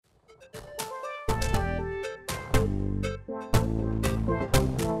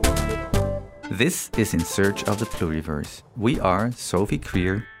This is In Search of the Pluriverse. We are Sophie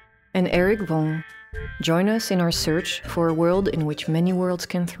Krier and Eric Wong. Join us in our search for a world in which many worlds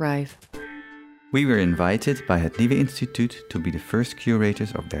can thrive. We were invited by Het Nieuwe Instituut to be the first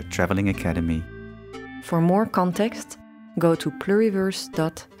curators of their traveling academy. For more context, go to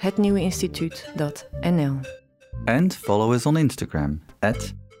pluriverse.hetnieuweinstituut.nl and follow us on Instagram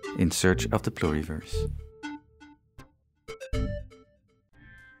at In Search of the Pluriverse.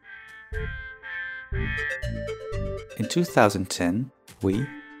 In 2010, we,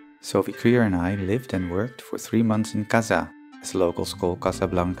 Sophie Krier and I, lived and worked for 3 months in Casa, as locals call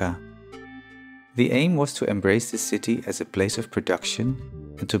Casablanca. The aim was to embrace the city as a place of production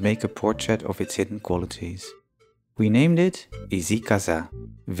and to make a portrait of its hidden qualities. We named it Ici Casa,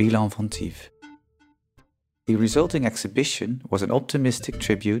 Ville Inventive. The resulting exhibition was an optimistic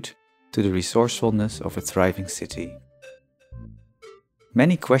tribute to the resourcefulness of a thriving city.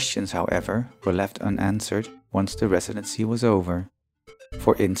 Many questions, however, were left unanswered once the residency was over.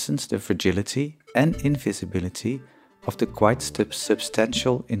 For instance, the fragility and invisibility of the quite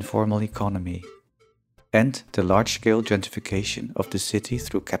substantial informal economy, and the large-scale gentrification of the city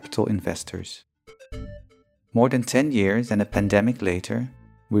through capital investors. More than 10 years and a pandemic later,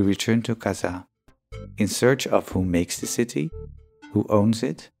 we return to Casa, in search of who makes the city, who owns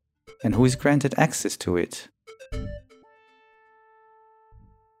it, and who is granted access to it.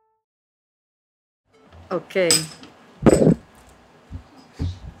 Okay.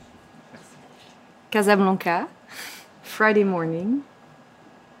 Casablanca, Friday morning,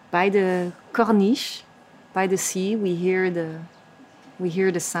 by the corniche, by the sea, we hear the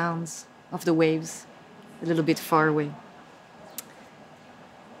sounds of the waves a little bit far away.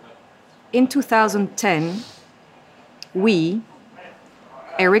 In 2010, we,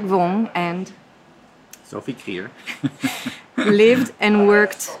 Eric Wong and Sophie Krier, lived and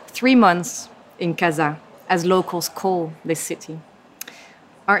worked 3 months in Casa, as locals call this city.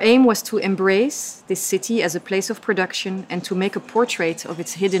 Our aim was to embrace this city as a place of production and to make a portrait of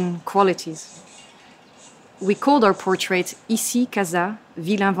its hidden qualities. We called our portrait Ici Casa,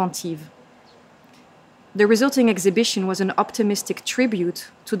 Ville Inventive. The resulting exhibition was an optimistic tribute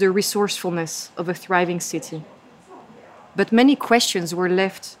to the resourcefulness of a thriving city. But many questions were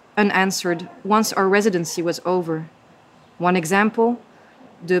left unanswered once our residency was over. One example,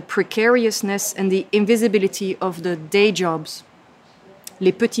 the precariousness and the invisibility of the day jobs,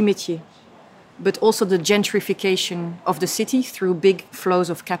 les petits métiers, but also the gentrification of the city through big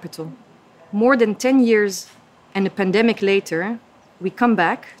flows of capital. More than 10 years and a pandemic later, we come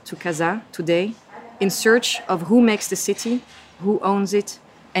back to Casa today in search of who makes the city, who owns it,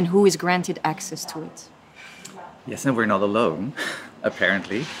 and who is granted access to it. Yes, and we're not alone,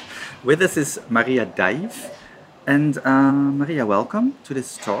 apparently. With us is Maria Daïf. And Maria, welcome to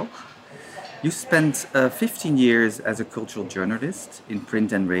this talk. You spent 15 years as a cultural journalist in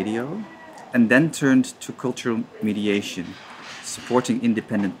print and radio, and then turned to cultural mediation, supporting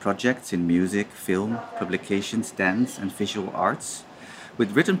independent projects in music, film, publications, dance, and visual arts,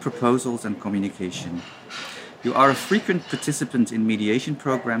 with written proposals and communication. You are a frequent participant in mediation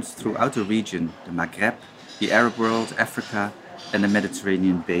programs throughout the region, the Maghreb, the Arab world, Africa, and the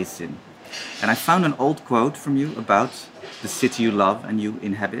Mediterranean basin. And I found an old quote from you about the city you love and you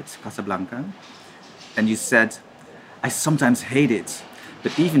inhabit, Casablanca. And you said, "I sometimes hate it,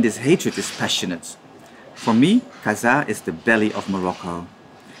 but even this hatred is passionate. For me, Casa is the belly of Morocco.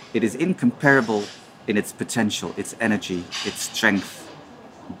 It is incomparable in its potential, its energy, its strength.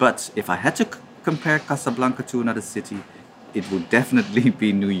 But if I had to compare Casablanca to another city, it would definitely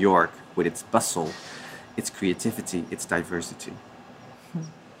be New York, with its bustle, its creativity, its diversity."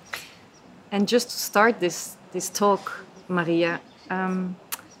 And just to start this talk, Maria,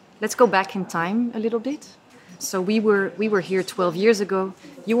 let's go back in time a little bit. So we were here 12 years ago.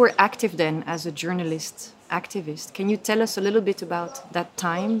 You were active then as a journalist, activist. Can you tell us a little bit about that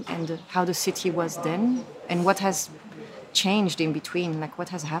time and how the city was then and what has changed in between? Like what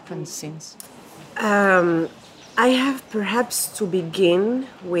has happened since? I have perhaps to begin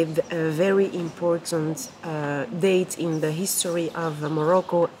with a very important date in the history of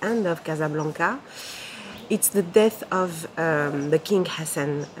Morocco and of Casablanca. It's the death of the King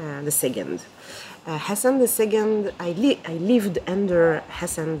Hassan II. Hassan II, I lived under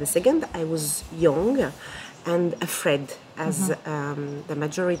Hassan II. I was young and afraid, as the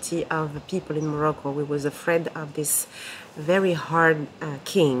majority of people in Morocco. We was afraid of this very hard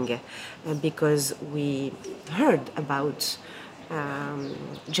king because we heard about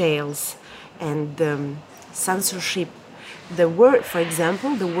jails and censorship. The word, for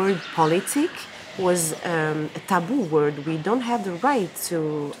example, the word politic was a taboo word. We don't have the right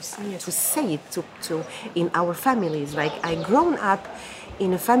to say it in our families. Like I grown up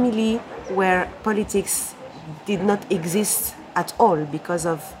in a family where politics did not exist at all because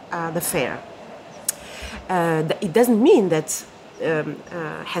of the fair. It doesn't mean that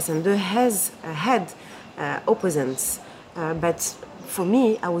Hassan II has had opponents, but for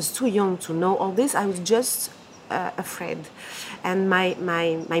me, I was too young to know all this. I was just afraid, and my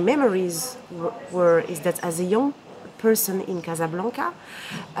memories is that as a young person in Casablanca,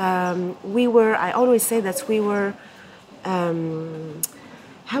 we were. I always say that we were.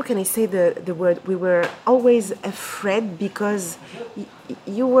 How can I say the word? We were always afraid because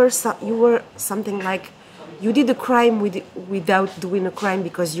you were something like you did a crime without doing a crime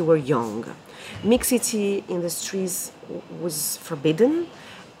because you were young. Mixity in the streets was forbidden.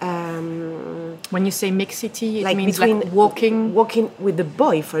 When you say mixity, it Like means between like walking with a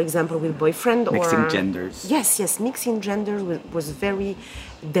boy, for example, with boyfriend, Mixing or genders. Yes, mixing genders was very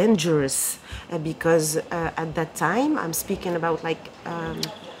dangerous because at that time, I'm speaking about like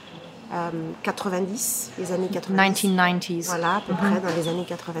 90, les années 90. 1990s. Voilà, à peu près dans les années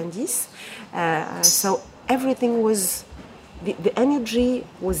 90. So everything was, the energy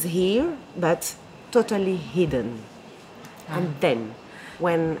was here, but totally hidden. And then,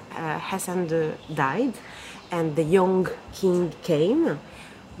 when Hassan II died and the young king came,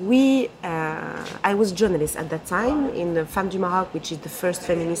 I was journalist at that time in the Femme du Maroc, which is the first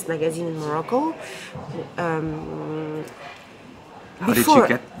feminist magazine in Morocco. How did you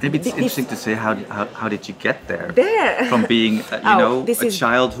get? Maybe it's interesting to say how did you get there? There. From being a is,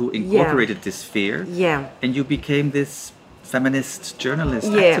 child who incorporated this fear. Yeah. And you became this feminist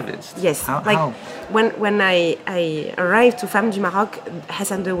journalist Yeah. activist. Yes. How? When I arrived to Femme du Maroc,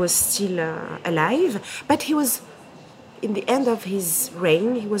 Hassan II was still alive, but he was, in the end of his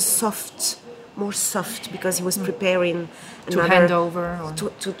reign, he was more soft because he was preparing to hand over or...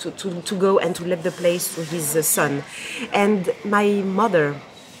 to go and to let the place to his son. And my mother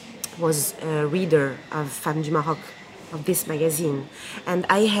was a reader of Femme du Maroc, of this magazine. And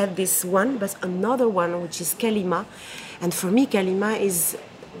I had this one, but another one, which is Kalima. And for me, Kalima is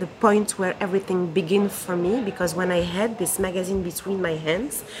the point where everything began for me, because when I had this magazine between my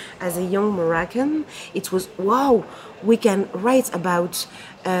hands as a young Moroccan, it was, wow, we can write about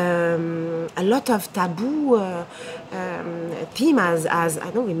a lot of taboo themes, as I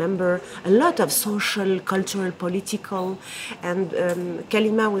don't remember, a lot of social, cultural, political, and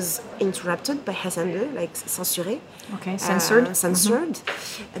Kalima was interrupted by Hassan II, like censuré. Okay, censored. Censored.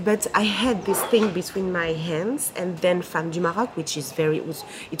 Mm-hmm. But I had this thing between my hands, and then Femme du Maroc, which is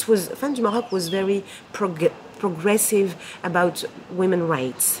Femme du Maroc was very progressive about women's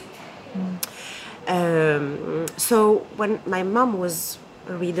rights. So when my mom was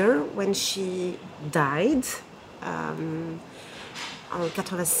a reader, when she died en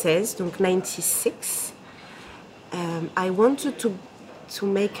 96, donc 96, I wanted to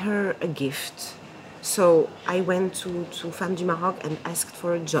make her a gift. So I went to Femme du Maroc and asked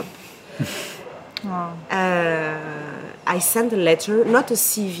for a job. Wow. I sent a letter, not a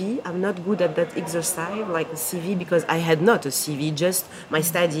CV. I'm not good at that exercise, like a CV, because I had not a CV, just my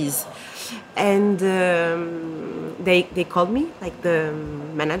studies. And they called me, like the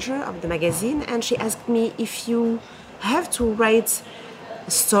manager of the magazine, and she asked me, if you have to write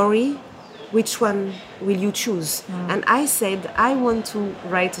a story, which one will you choose? And I said, I want to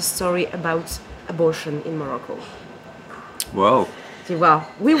write a story about abortion in Morocco. Whoa. Wow,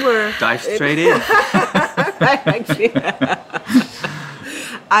 we were... Dive straight in. Actually,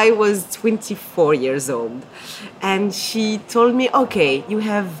 I was 24 years old. And she told me, okay, you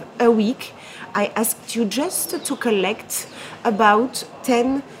have a week. I asked you just to collect about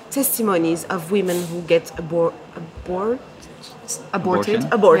 10 testimonies of women who get aborted. Aborted. Yeah.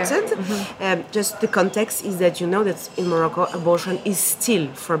 Mm-hmm. Just the context is that you know that in Morocco, abortion is still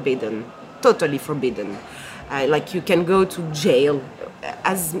forbidden, totally forbidden. Like you can go to jail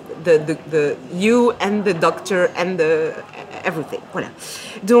as the you and the doctor and the everything. Voilà.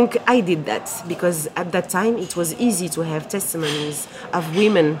 Donc I did that because at that time it was easy to have testimonies of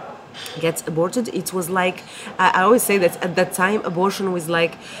women get aborted. It was like, I always say that at that time abortion was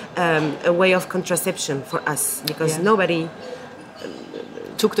like a way of contraception for us, because nobody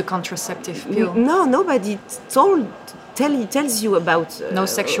took the contraceptive pill. No, nobody tells you about no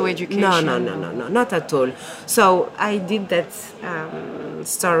sexual education. No, not at all. So I did that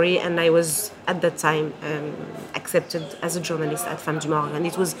story, and I was at that time accepted as a journalist at Femme du Maroc, and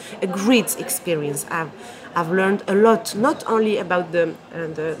it was a great experience. I've learned a lot, not only about the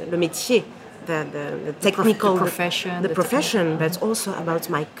métier the technical the profession, but also about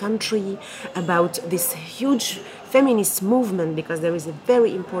my country, about this huge feminist movement, because there is a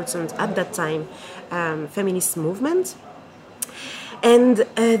very important at that time feminist movement. And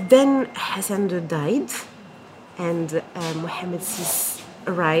then Hassan II died, and Mohammed VI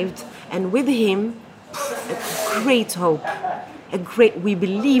arrived, and with him a great hope. We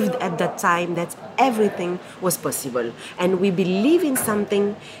believed at that time that everything was possible, and we believe in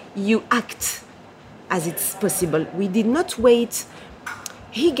something, you act as it's possible. We did not wait.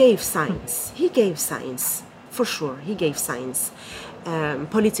 He gave signs, for sure. He gave signs,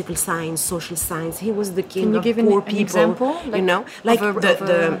 political signs, social signs. He was the king of poor people. Example? Like a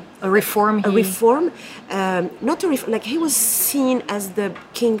reform. Not a reform. Like he was seen as the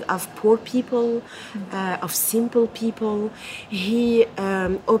king of poor people, of simple people. He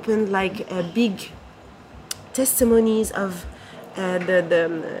opened like big testimonies of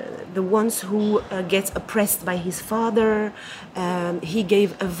the ones who get oppressed by his father. He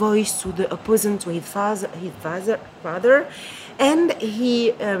gave a voice to the opposing to his father, and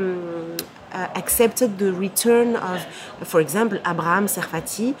he accepted the return of, for example, Abraham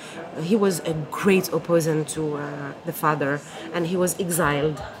Serfati. He was a great opponent to the father, and he was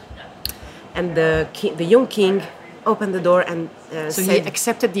exiled. And the young king opened the door and so said, he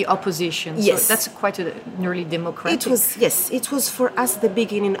accepted the opposition. Yes. So that's quite a nearly democratic. It was for us the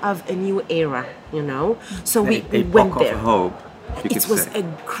beginning of a new era, So we epoch went there. of hope. It was a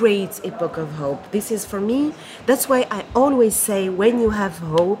great epoch of hope. This is for me. That's why I always say, when you have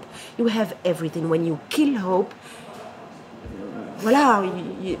hope, you have everything. When you kill hope, voila.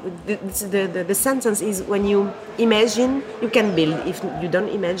 The sentence is, when you imagine, you can build. If you don't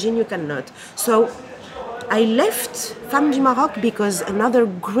imagine, you cannot. So I left Femmes du Maroc because another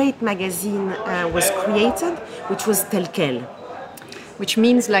great magazine was created, which was Tel Quel. Which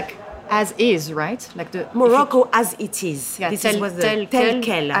means like as is, right? Like the Morocco as it is. Yeah, This tel was the quel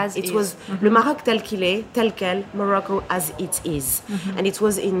Quel. It was Le Maroc tel qu'il est, Tel Quel, Morocco as it is. And it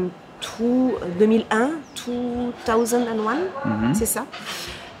was in 2001, c'est ça?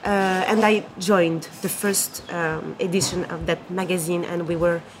 And I joined the first edition of that magazine, and we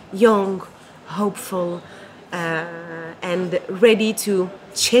were young, hopeful, and ready to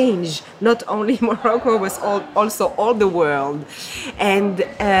change not only Morocco, but also all the world. And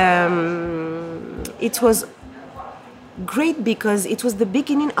it was great because it was the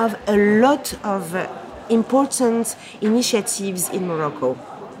beginning of a lot of important initiatives in Morocco.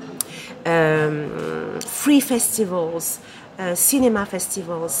 Free festivals, cinema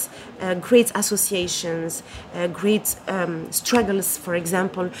festivals, great associations, great struggles, for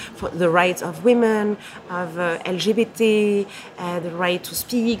example, for the rights of women, of LGBT, the right to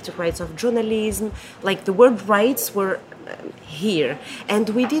speak, the rights of journalism. Like the word rights were here. And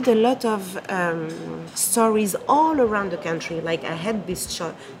we did a lot of stories all around the country. Like I had this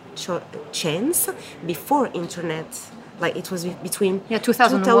chance before internet. Like it was between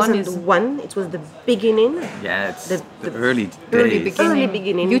 2001. It was the beginning. Yeah, it's the early days. Early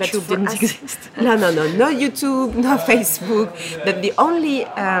beginning. YouTube didn't exist. No YouTube, no Facebook. But the only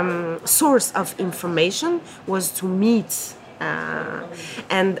source of information was to meet.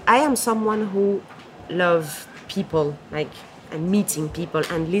 And I am someone who loves people, and meeting people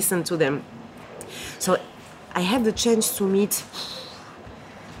and listen to them. So I had the chance to meet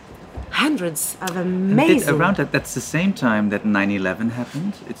hundreds of amazing. Around that's the same time that 9/11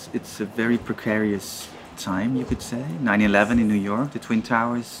 happened. It's a very precarious time, you could say. 9/11 in New York, the Twin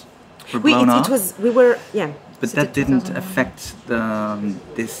Towers were blown off. But So that didn't affect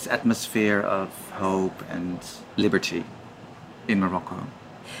this atmosphere of hope and liberty in Morocco.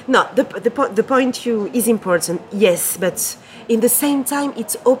 No, the point is important, yes, but in the same time,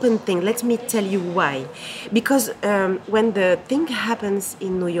 it's open thing. Let me tell you why. Because when the thing happens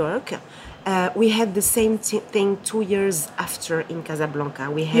in New York, we had the same thing 2 years after in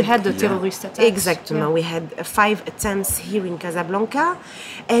Casablanca. You had the terrorist attacks. Exactly. Yeah. We had 5 attempts here in Casablanca.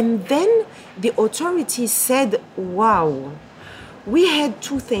 And then the authorities said, wow, we had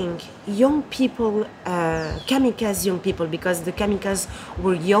 2 things. Young people, kamikaze young people, because the kamikazes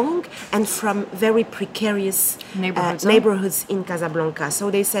were young and from very precarious neighborhoods in Casablanca.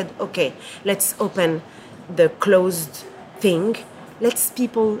 So they said, okay, let's open the closed thing. Let's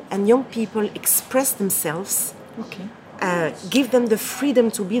people and young people express themselves. Okay. Give them the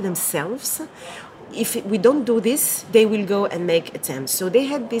freedom to be themselves. If we don't do this, they will go and make attempts. So they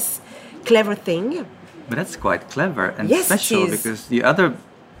had this clever thing. But that's quite clever and yes, special, because the other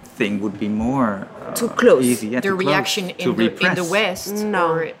thing would be more too close. Easy. Yeah, the reaction in the West,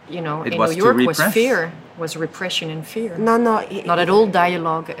 no. or in was New York, to was repress. fear. was repression and fear. No, Not at all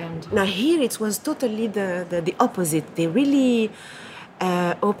dialogue and... Now here it was totally the opposite. They really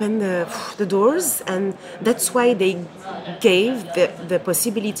opened the doors, and that's why they gave the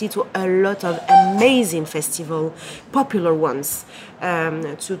possibility to a lot of amazing festival, popular ones,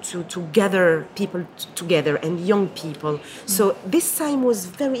 to gather people together and young people. So this time was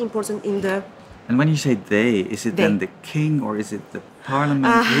very important in the... And when you say they, is it then the king or is it the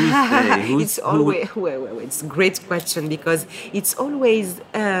parliament? Who's they? It's always well, it's a great question, because it's always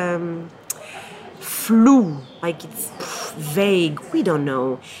flew, like it's vague. We don't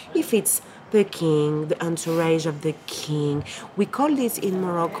know if it's the king, the entourage of the king. We call it in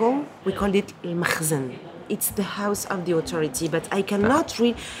Morocco, we call it al-makhzen. It's the house of the authority, but I cannot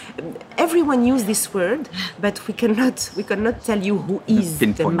everyone use this word, but we cannot tell you who is the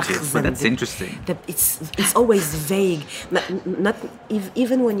makhzen. But that's interesting. It's always vague. Not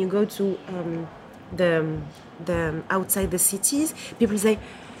even when you go to the outside the cities, people say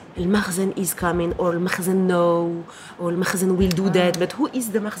Al-Makhzen is coming, or Al-Makhzen no, or Al-Makhzen will do that. But who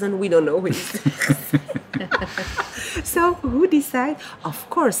is the Makhzen? We don't know. So who decide? Of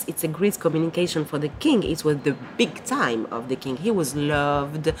course, it's a great communication for the king. It was the big time of the king. He was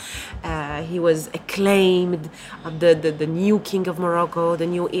loved. He was acclaimed. The new king of Morocco, the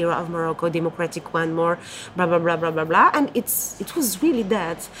new era of Morocco, democratic one, more blah blah blah blah blah blah. And it was really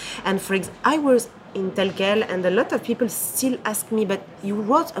that. And for example, I was in Telkel, and a lot of people still ask me, but you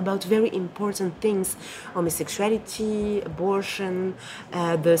wrote about very important things: homosexuality, abortion,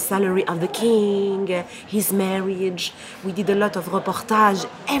 the salary of the king, his marriage. We did a lot of reportage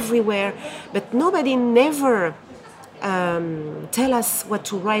everywhere, but nobody never tell us what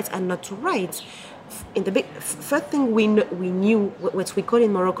to write and not to write. In the first thing we knew what we call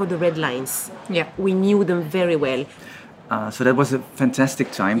in Morocco the red lines. Yeah, we knew them very well. So that was a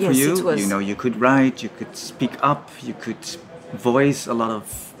fantastic time for you. It was. You know, you could write, you could speak up, you could voice a lot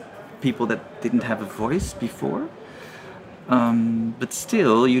of people that didn't have a voice before. But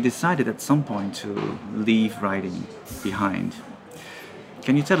still, you decided at some point to leave writing behind.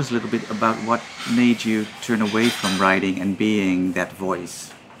 Can you tell us a little bit about what made you turn away from writing and being that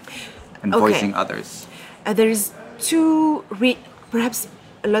voice and voicing others? There is perhaps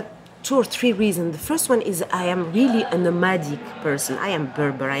two or three reasons. The first one is I am really a nomadic person. I am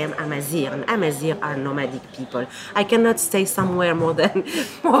Berber, I am Amazigh, and Amazigh are nomadic people. I cannot stay somewhere more than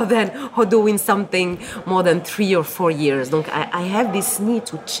or doing something more than 3 or 4 years. Donc I have this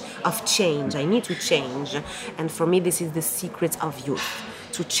need of change. I need to change, and for me this is the secret of youth,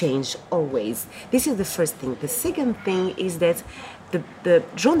 to change always. This is the first thing. The second thing is that the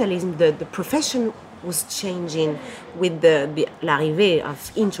journalism, the profession was changing with the l'arrivée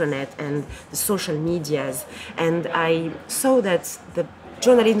of internet and the social medias, and I saw that the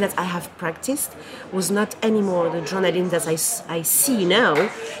journalism that I have practiced was not anymore the journalism that I see now.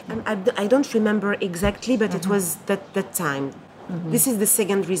 And I don't remember exactly, but it was that time. This is the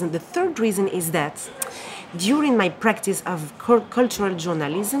second reason. The third reason is that during my practice of cultural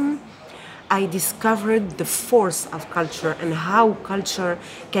journalism, I discovered the force of culture and how culture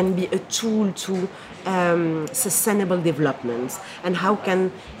can be a tool to sustainable development, and how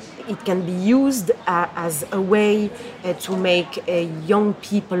it can be used as a way to make young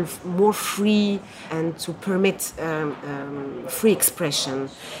people more free and to permit free expression.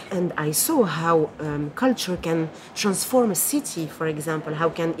 And I saw how culture can transform a city, for example. How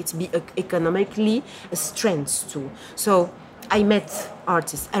can it be economically a strength too? So I met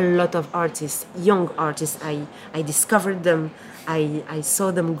artists, a lot of artists, young artists. I discovered them. I saw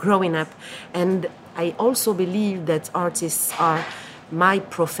them growing up, and I also believe that artists are my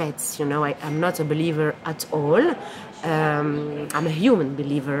prophets. You know, I'm not a believer at all. I'm a human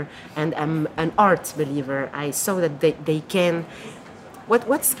believer, and I'm an art believer. I saw that they can.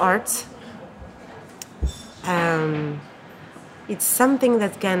 What's art? It's something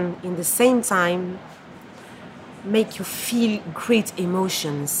that can, in the same time, make you feel great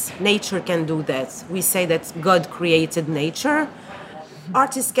emotions. Nature can do that. We say that God created nature.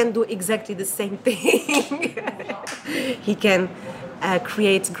 Artists can do exactly the same thing. He can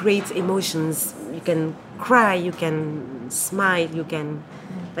create great emotions. You can cry, you can smile, you can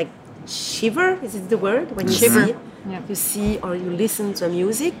like shiver. Is it the word? When you shiver. see, you see or you listen to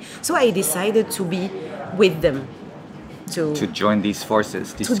music. So I decided to be with them. To join these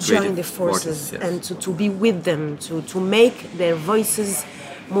forces, these join the forces, yes. And to be with them, to make their voices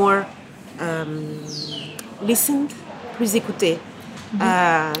more listened, plus écoutés.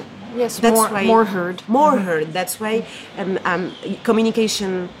 Yes, that's more heard. More heard. That's why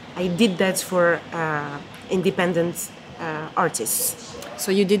communication. I did that for independent artists. So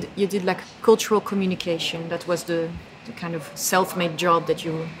you did like cultural communication. That was the kind of self-made job that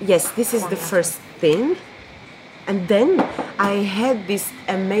you. Yes, this is the first thing. And then I had this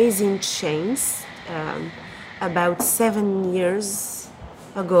amazing chance about 7 years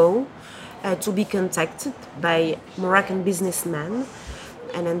ago to be contacted by Moroccan businessmen,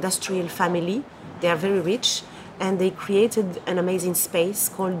 an industrial family. They are very rich, and they created an amazing space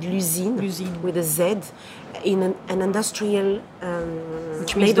called l'usine, with a Z, in an industrial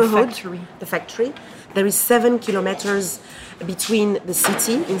Which means neighborhood. the factory. The factory. There is 7 kilometers between the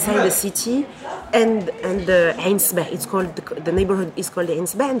city, inside the city, and the Ainsbeh. It's called the neighborhood is called the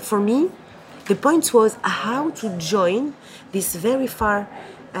Ainsbeh. And for me, the point was how to join this very far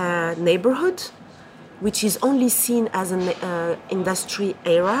neighborhood, which is only seen as an industry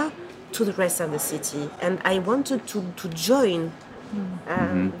area, to the rest of the city. And I wanted to join.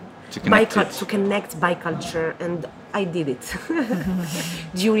 To connect by culture, and I did it.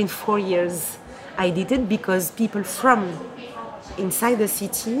 During 4 years, I did it because people from inside the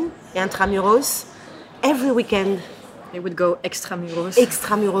city, intramuros, every weekend, They would go extramuros.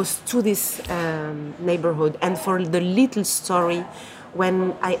 extramuros to this neighborhood. And for the little story,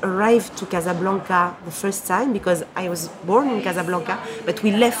 when I arrived to Casablanca the first time, because I was born in Casablanca, but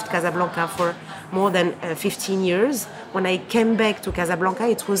we left Casablanca for more than 15 years. When I came back to Casablanca,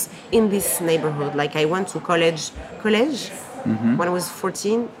 it was in this neighborhood. Like I went to college when I was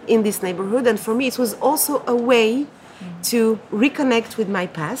 14 in this neighborhood. And for me, it was also a way to reconnect with my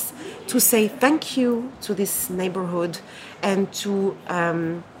past, to say thank you to this neighborhood, and to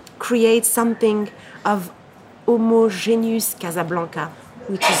create something of homogeneous Casablanca,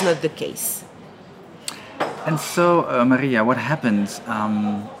 which is not the case. And so, Maria, what happened?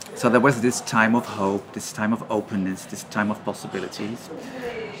 So there was this time of hope, this time of openness, this time of possibilities.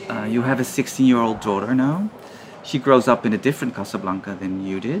 You have a 16-year-old daughter now. She grows up in a different Casablanca than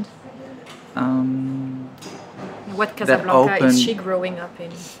you did. What Casablanca is she growing up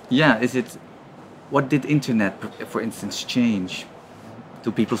in? Yeah, what did internet, for instance, change?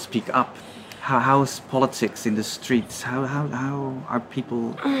 Do people speak up? How's politics in the streets? How are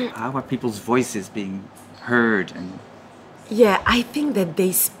people's voices being heard? And yeah, I think that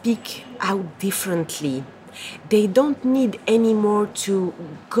they speak out differently. They don't need anymore to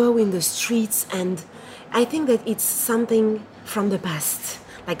go in the streets, and I think that it's something from the past,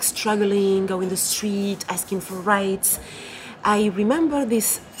 like struggling, go in the street, asking for rights. I remember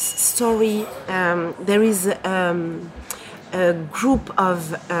this story. There is a group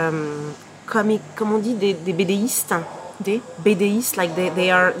of comment on dit, des BDistes. Des BDistes, like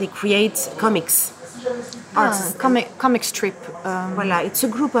they create comics. Artists. Comic strip. Voilà, it's a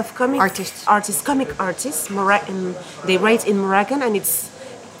group of comic comic artists. They write in Moroccan, and it's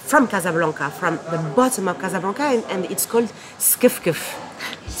from Casablanca, from the bottom of Casablanca, and it's called skefkef.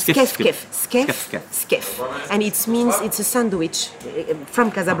 Skef. And it means it's a sandwich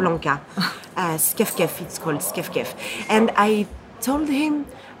from Casablanca. Skefkef, it's called skefkef. And I told him,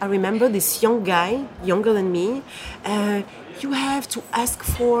 I remember this young guy, younger than me, you have to ask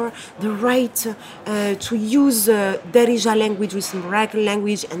for the right to use Darija language, which is Moroccan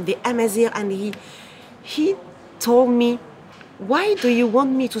language, and the Amazigh. And he told me, why do you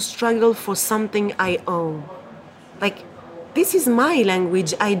want me to struggle for something I own? Like, this is my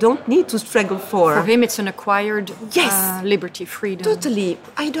language. I don't need to struggle for. For him, it's an acquired yes, liberty, freedom. Totally.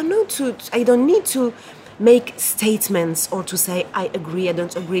 I don't need to make statements or to say I agree, I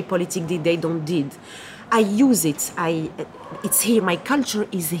don't agree, politically they don't did. I use it. It's here. My culture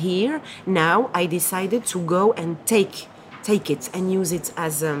is here. Now I decided to go and take it and use it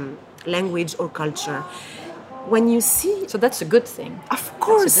as language or culture. When you see, so that's a good thing. Of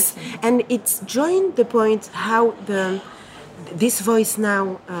course, and it's joined the point how this voice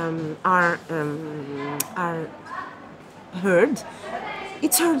now are heard.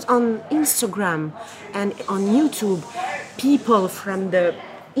 It's heard on Instagram and on YouTube. People from the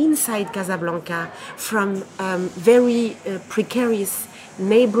inside Casablanca, from very precarious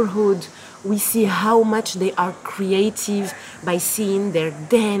neighborhood, we see how much they are creative by seeing their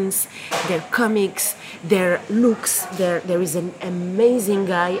dance, their comics, their looks. There is an amazing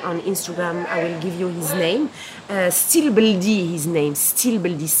guy on Instagram, I will give you his name, Stil Beldi, his name, Stil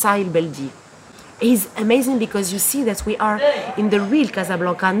Beldi, Sail Beldi. He's amazing because you see that we are in the real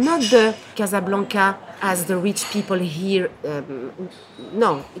Casablanca, not the Casablanca as the rich people here.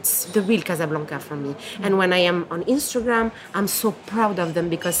 No, it's the real Casablanca for me. And when I am on Instagram, I'm so proud of them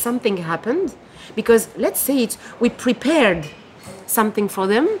because something happened. Because let's say it, we prepared something for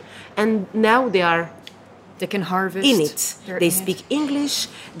them, and now they can harvest in it. They speak English.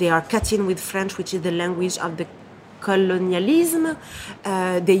 They are cutting with French, which is the language of the colonialism.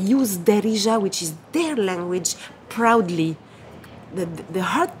 They use Derija, which is their language, proudly. The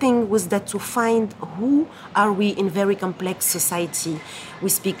hard thing was that to find who are we in very complex society. We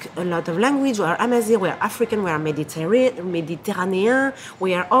speak a lot of language. We are Amazigh, we are African, we are Mediterranean,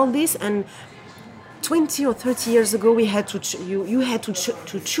 we are all this. And 20 or 30 years ago, we had to you had to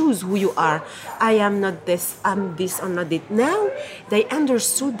choose who you are. I am not this, I'm this or not that. Now, they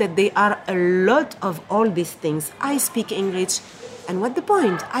understood that they are a lot of all these things. I speak English, and what the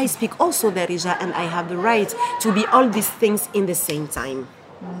point? I speak also Darija, and I have the right to be all these things in the same time.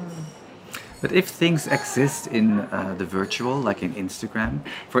 But if things exist in the virtual, like in Instagram,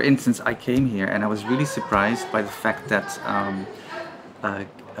 for instance, I came here and I was really surprised by the fact that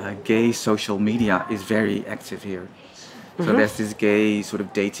gay social media is very active here. So there's this gay sort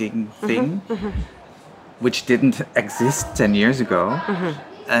of dating thing, which didn't exist 10 years ago.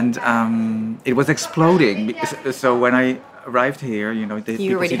 And it was exploding. So when I arrived here, you know,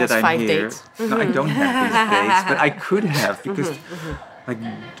 people see that I'm here. Dates. No, I don't have these dates, but I could have because, like,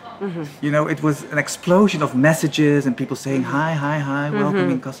 you know, it was an explosion of messages and people saying hi, welcome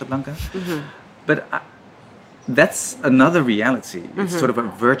in Casablanca. But that's another reality. It's sort of a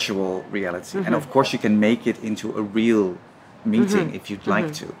virtual reality, and of course you can make it into a real meeting if you'd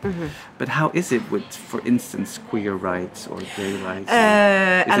like to. But how is it with, for instance, queer rights or gay rights?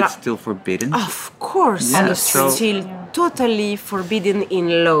 Is it still forbidden? Of course, Yeah, it's still totally forbidden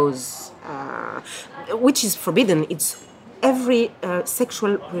in laws. Which is forbidden? It's every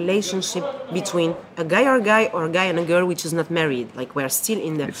sexual relationship between a guy or a guy and a girl which is not married. Like we're still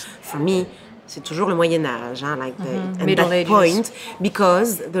in the, for me, c'est toujours le Moyen Âge, like and Middle that Ages. point,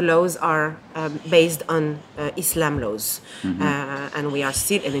 because the laws are based on Islam laws, and we are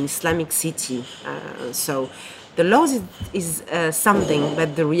still in an Islamic city. So the laws is something,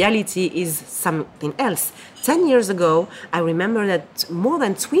 but the reality is something else. 10 years ago, I remember that more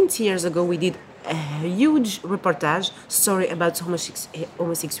than 20 years ago, we did a huge reportage story about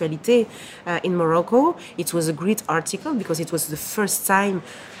homosexuality in Morocco. It was a great article because it was the first time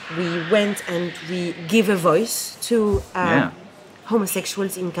we went and we give a voice to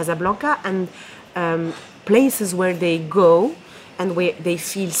homosexuals in Casablanca and places where they go and where they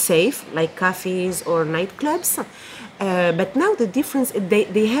feel safe, like cafes or nightclubs. But now the difference,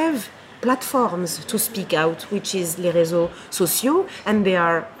 they have platforms to speak out, which is les réseaux sociaux, and they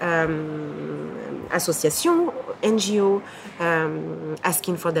are associations, NGO,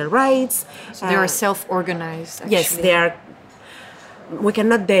 asking for their rights. So they are self-organized, actually. Yes, they are. We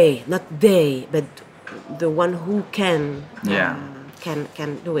cannot not they, but the one who can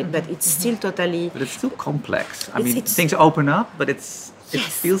can do it. But it's still totally. But it's still complex. I mean, things open up, but it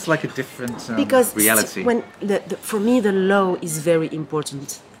feels like a different because reality. When for me, the law is very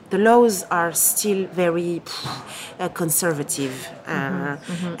important. The laws are still very conservative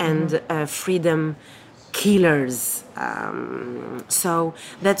and freedom killers. So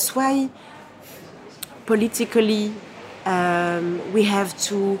that's why politically we have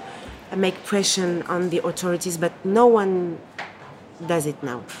to make pressure on the authorities, but no one does it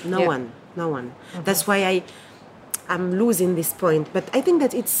now. No one. That's why I'm losing this point. But I think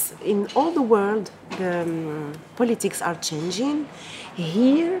that it's in all the world, the politics are changing.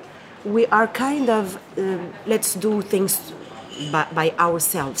 Here, we are kind of, let's do things by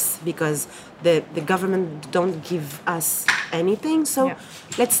ourselves because the government don't give us anything, so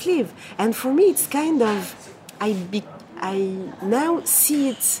let's live. And for me, it's kind of, I now see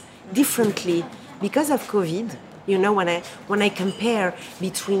it differently because of COVID. You know, when I compare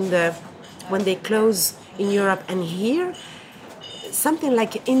between when they close in Europe and here, something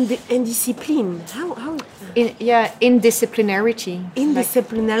like indiscipline. How? Indisciplinarity.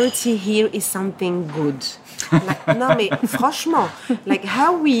 Indisciplinarity here is something good. Like, non, mais franchement, like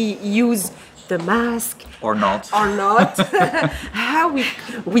how we use the mask or not, how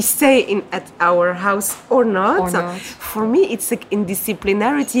we stay at our house or not. For me, it's like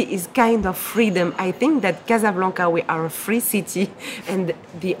indisciplinarity is kind of freedom. I think that Casablanca, we are a free city, and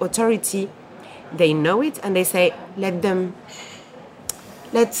the authority, they know it, and they say,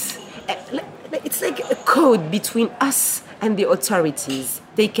 it's like a code between us and the authorities.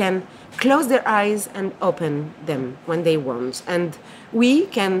 They can close their eyes and open them when they want. And we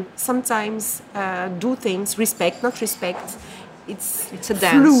can sometimes do things, respect, not respect. It's a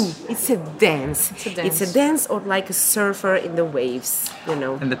dance. It's a dance. It's a dance or like a surfer in the waves, you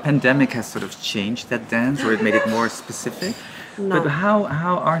know. And the pandemic has sort of changed that dance, or it made it more specific. No. But how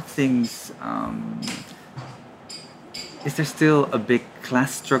are things... is there still a big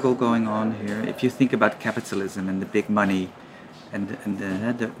class struggle going on here? If you think about capitalism and the big money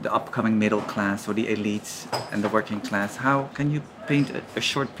the upcoming middle class or the elites and the working class. How can you paint a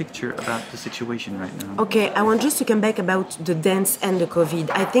short picture about the situation right now? Okay, I want just to come back about the dance and the COVID.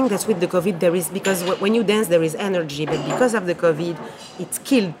 I think that with the COVID there is, because when you dance there is energy, but because of the COVID, it's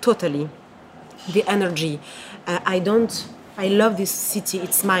killed totally the energy. I love this city,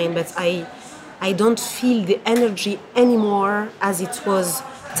 it's mine, but I don't feel the energy anymore as it was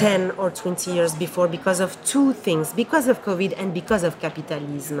 10 or 20 years before, because of two things, because of COVID and because of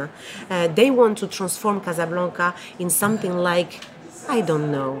capitalism. They want to transform Casablanca in something like, I don't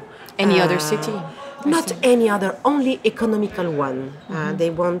know. Any other city? Not any other, only economical one. They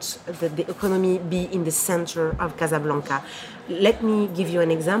want the economy be in the center of Casablanca. Let me give you an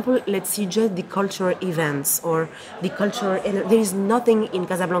example. Let's see just the cultural events or the cultural. There is nothing in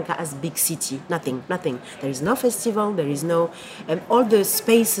Casablanca as big city. Nothing. There is no festival. There is no. All the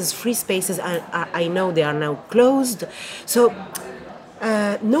spaces, free spaces, I know they are now closed. So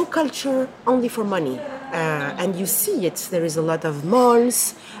no culture, only for money. And you see it. There is a lot of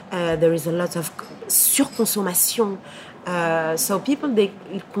malls. There is a lot of surconsommation. So people, they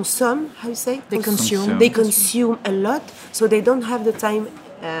consume, how you say? They consume. They consume a lot, so they don't have the time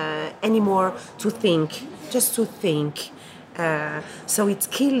anymore to think, just to think. So it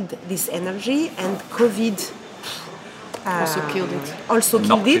killed this energy, and COVID Also killed it.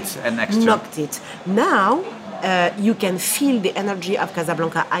 Knocked it. Now you can feel the energy of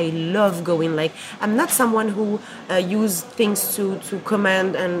Casablanca. I love going. Like, I'm not someone who use things to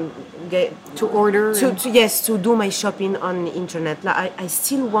command and get To order. to do my shopping on the internet. Like, I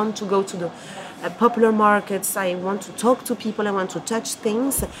still want to go to the popular markets. I want to talk to people. I want to touch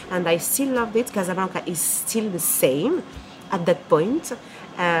things, and I still love it. Casablanca is still the same at that point,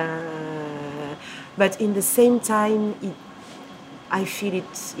 but in the same time, I feel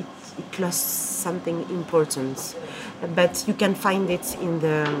it lost something important. But you can find it in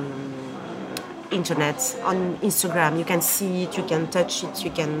the internet, on Instagram. You can see it, you can touch it,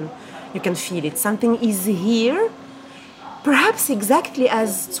 you can feel it. Something is here, perhaps exactly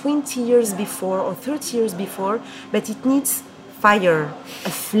as 20 years before or 30 years before, but it needs fire,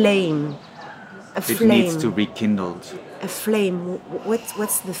 a flame. It needs to be rekindled. A flame.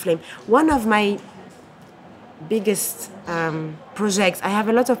 What's the flame? One of my biggest projects. I have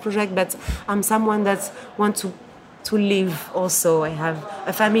a lot of projects, but I'm someone that wants to live also. I have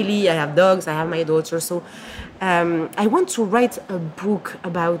a family, I have dogs, I have my daughter. So I want to write a book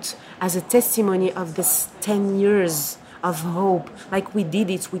about, as a testimony of this 10 years of hope. Like we did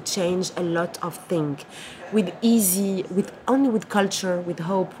it, we changed a lot of things. Only with culture, with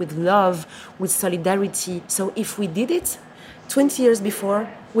hope, with love, with solidarity. So if we did it 20 years before,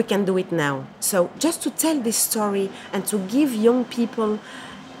 we can do it now. So just to tell this story and to give young people,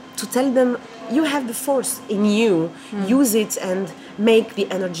 to tell them, you have the force in you, use it and make the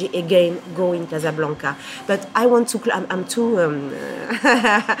energy again go in Casablanca. But I want to, I'm too,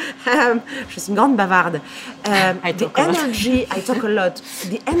 je suis une grande bavarde. I talk a lot.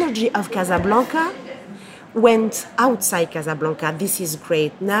 The energy of Casablanca went outside Casablanca. This is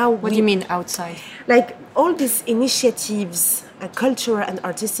great. Now, What do you mean outside? Like all these initiatives, cultural and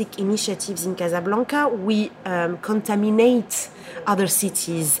artistic initiatives in Casablanca, we contaminate other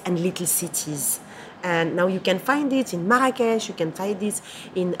cities and little cities. And now you can find it in Marrakesh, you can find it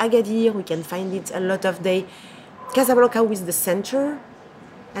in Agadir, we can find it a lot of day. Casablanca is the center,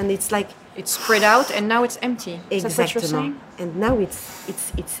 and it's like It's spread out and now it's empty. Is that what you're saying? And now it's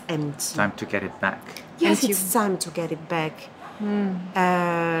empty. Time to get it back. Yes, it's time to get it back.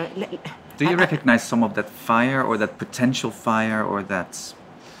 Do you recognize some of that fire or that potential fire or that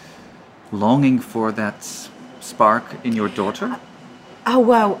longing for that spark in your daughter? Oh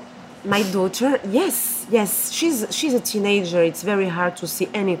wow, my daughter, yes, she's a teenager. It's very hard to see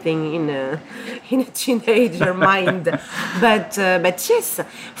anything in a teenager mind, but yes.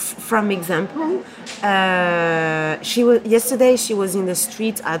 From example, yesterday she was in the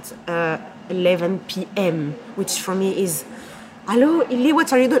street at 11 p.m., which for me is, hello, Ili,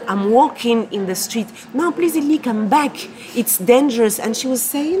 what are you doing? I'm walking in the street. No, please, Ili, come back. It's dangerous. And she was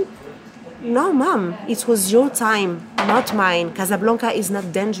saying, no, Mom, it was your time, not mine. Casablanca is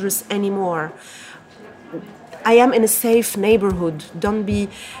not dangerous anymore. I am in a safe neighborhood. Don't be.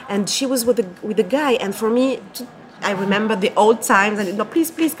 And she was with a guy. And for me, I remember the old times. And no,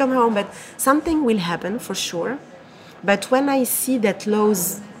 please come home. But something will happen for sure. But when I see that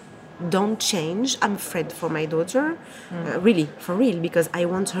laws don't change, I'm afraid for my daughter, really, for real, because I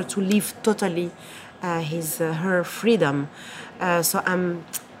want her to live totally her freedom. So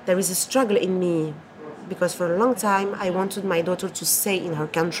there is a struggle in me, because for a long time I wanted my daughter to stay in her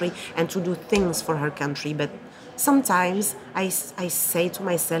country and to do things for her country, but sometimes I say to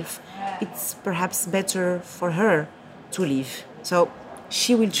myself, it's perhaps better for her to leave. So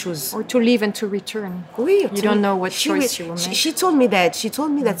she will choose. Or to leave and to return. Oui, You don't know what choice she will make. She told me that. She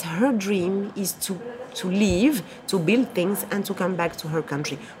told me that her dream is to leave, to build things, and to come back to her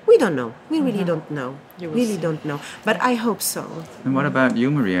country. We don't know. We really don't know. You will Really see. don't know. But I hope so. And what about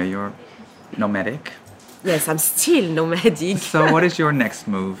you, Maria? You're nomadic. Yes, I'm still nomadic. So what is your next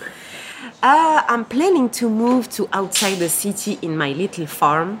move? I'm planning to move to outside the city in my little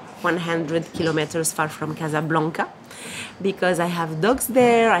farm, 100 kilometers far from Casablanca, because I have dogs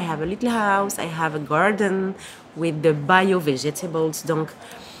there, I have a little house, I have a garden with the bio vegetables. Donc,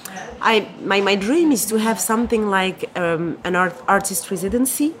 my dream is to have something like an artist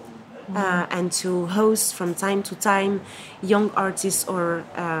residency and to host from time to time young artists or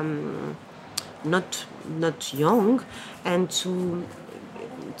not young, and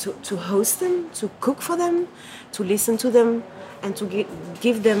to host them, to cook for them, to listen to them, and to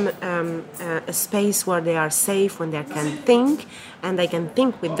give them a space where they are safe, when they can think, and I can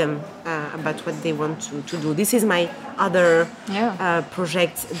think with them about what they want to do. This is my other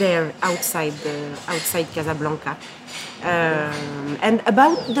project there outside Casablanca. And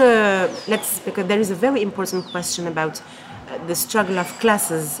about because there is a very important question about the struggle of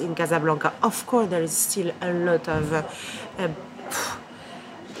classes in Casablanca. Of course, there is still a lot of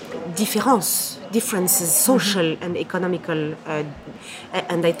differences, social and economical,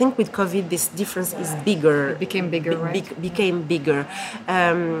 and I think with COVID this difference is bigger. It became bigger, right? Became bigger.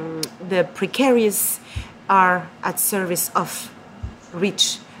 The precarious are at service of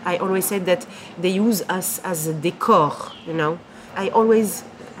rich. I always said that they use us as a decor. You know, I always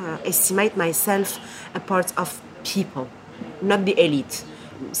estimate myself a part of people, not the elite.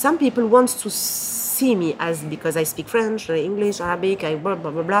 Some people want to see me as because I speak French, English, Arabic, I blah,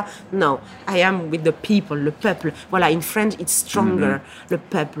 blah, blah, blah. No, I am with the people, le peuple. Voilà, in French it's stronger, le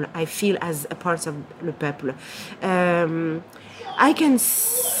peuple. I feel as a part of le peuple. I can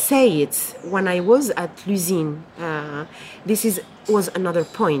say it when I was at l'usine. Was another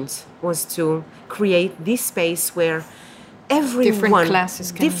point, was to create this space where everyone... Different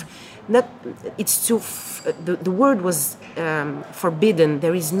classes can... The word was forbidden.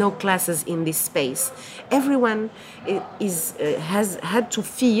 There is no classes in this space. Everyone has had to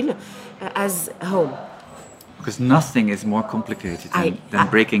feel as home. Because nothing is more complicated than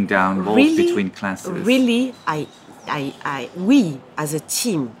breaking down walls between classes. Really, we as a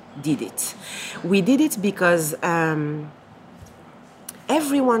team did it. We did it because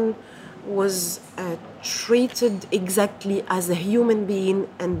everyone was treated exactly as a human being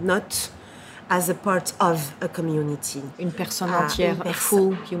and not as a part of a community. Une personne entière, a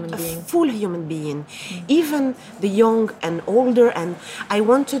full human being. A full human being. Even the young and older, and I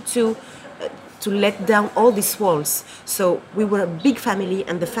wanted to let down all these walls. So we were a big family,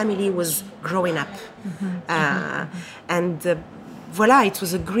 and the family was growing up. And voila, it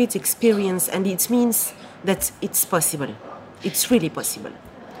was a great experience, and it means that it's possible. It's really possible.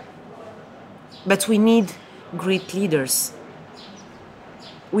 But we need great leaders.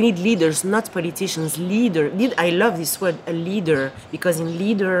 We need leaders, not politicians. I love this word, a leader, because in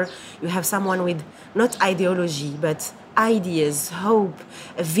leader you have someone with not ideology, but ideas, hope,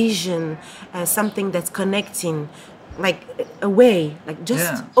 a vision, something that's connecting, like a way, like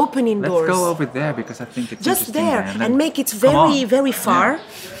just opening doors. Let's go over there because I think it's just interesting there and and make it very, very far.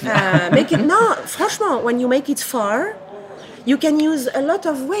 Make it franchement, when you make it far, you can use a lot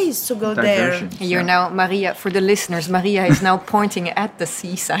of ways to go there. You're now, Maria, for the listeners, Maria is now pointing at the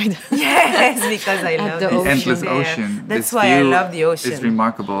seaside. Yes, because I love the endless there. ocean. That's this why I love the ocean. It's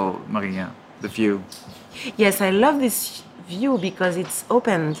remarkable, Maria, the view. Yes, I love this view because it's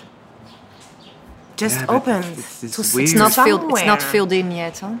opened. Just opened. It's not filled. It's not filled in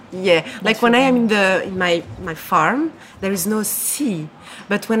yet, huh? Yeah, like when I am in my farm, there is no sea.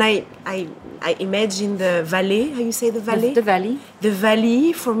 But when I imagine the valley, how you say the valley? The valley. The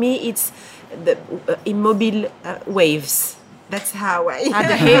valley, for me, it's the immobile waves. That's how I...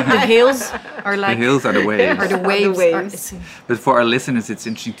 the hills are like... The hills are the waves. Are the waves. But for our listeners, it's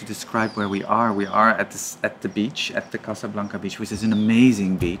interesting to describe where we are. We are at the beach, at the Casablanca beach, which is an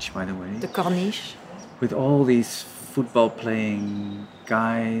amazing beach, by the way. The Corniche. With all these football-playing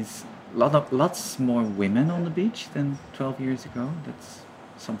guys. Lots more women on the beach than 12 years ago. That's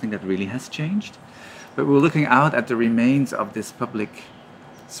something that really has changed. But we're looking out at the remains of this public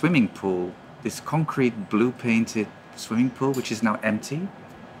swimming pool, this concrete blue-painted swimming pool, which is now empty.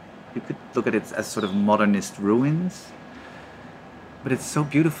 You could look at it as sort of modernist ruins. But it's so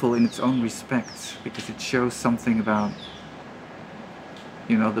beautiful in its own respect, because it shows something about,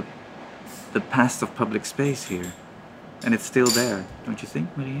 the past of public space here. And it's still there, don't you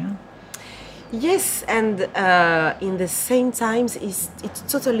think, Maria? Yes, and in the same times, it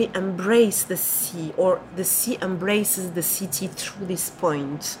totally embraces the sea, or the sea embraces the city through this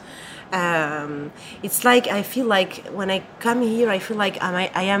point. It's like I feel like when I come here, I feel like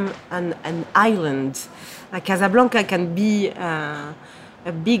I am an island. Like Casablanca can be a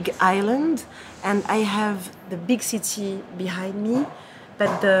big island, and I have the big city behind me,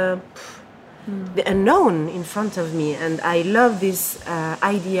 but the unknown in front of me. And I love this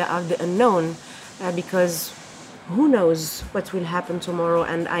idea of the unknown because who knows what will happen tomorrow,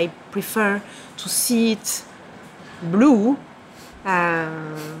 and I prefer to see it blue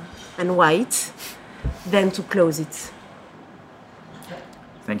and white than to close it.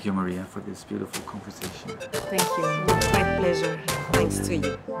 Thank you, Maria, for this beautiful conversation. Thank you. My pleasure. Thanks to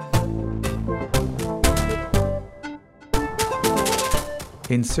you.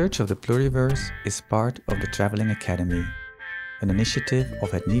 In Search of the Pluriverse is part of the Traveling Academy, an initiative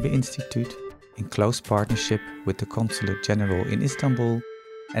of Het Nieuwe Instituut in close partnership with the Consulate General in Istanbul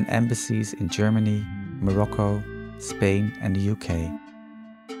and embassies in Germany, Morocco, Spain and the UK.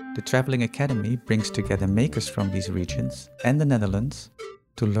 The Traveling Academy brings together makers from these regions and the Netherlands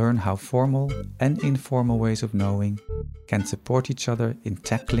to learn how formal and informal ways of knowing can support each other in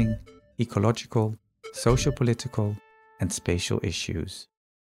tackling ecological, socio-political and spatial issues.